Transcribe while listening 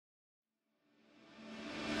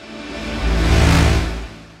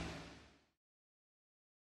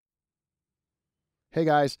Hey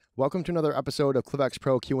guys, welcome to another episode of ClyphX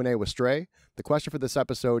Pro Q&A with Stray. The question for this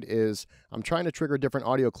episode is, I'm trying to trigger different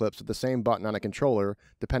audio clips with the same button on a controller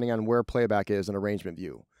depending on where playback is in arrangement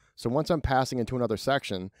view. So once I'm passing into another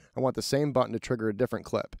section, I want the same button to trigger a different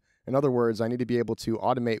clip. In other words, I need to be able to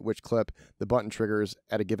automate which clip the button triggers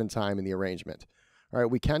at a given time in the arrangement. All right,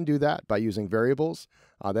 we can do that by using variables.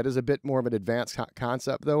 That is a bit more of an advanced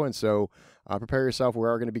concept though, and so prepare yourself. We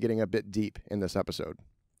are going to be getting a bit deep in this episode.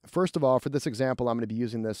 First of all, for this example, I'm going to be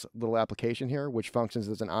using this little application here, which functions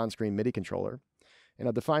as an on-screen MIDI controller. And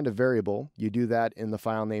I've defined a variable. You do that in the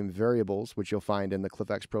file name variables, which you'll find in the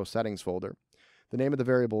ClyphX Pro settings folder. The name of the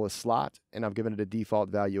variable is slot, and I've given it a default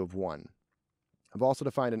value of 1. I've also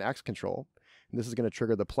defined an X control, and this is going to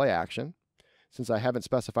trigger the play action. Since I haven't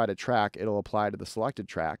specified a track, it'll apply to the selected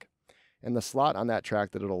track. And the slot on that track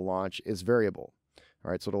that it'll launch is variable. All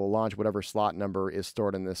right, so it'll launch whatever slot number is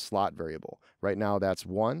stored in this slot variable. Right now that's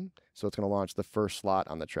 1, so it's going to launch the first slot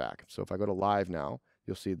on the track. So if I go to live now,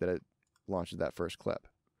 you'll see that it launches that first clip.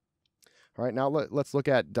 All right, now let's look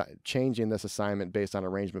at changing this assignment based on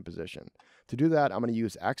arrangement position. To do that, I'm going to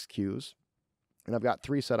use X cues, and I've got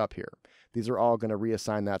 3 set up here. These are all going to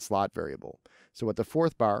reassign that slot variable. So at the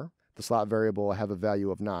 4th bar, the slot variable will have a value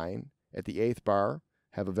of 9. At the 8th bar,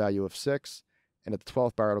 have a value of 6. And at the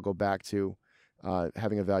 12th bar, it'll go back to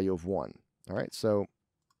having a value of 1. All right, so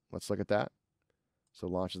let's look at that. So it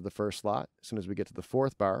launches the first slot. As soon as we get to the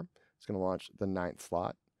 4th bar, it's going to launch the 9th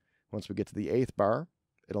slot. Once we get to the 8th bar,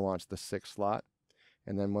 it'll launch the 6th slot.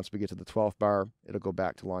 And then once we get to the 12th bar, it'll go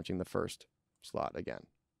back to launching the first slot again.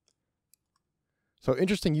 So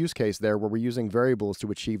interesting use case there where we're using variables to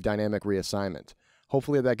achieve dynamic reassignment.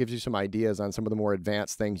 Hopefully that gives you some ideas on some of the more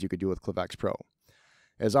advanced things you could do with ClyphX Pro.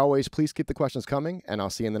 As always, please keep the questions coming, and I'll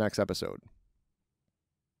see you in the next episode.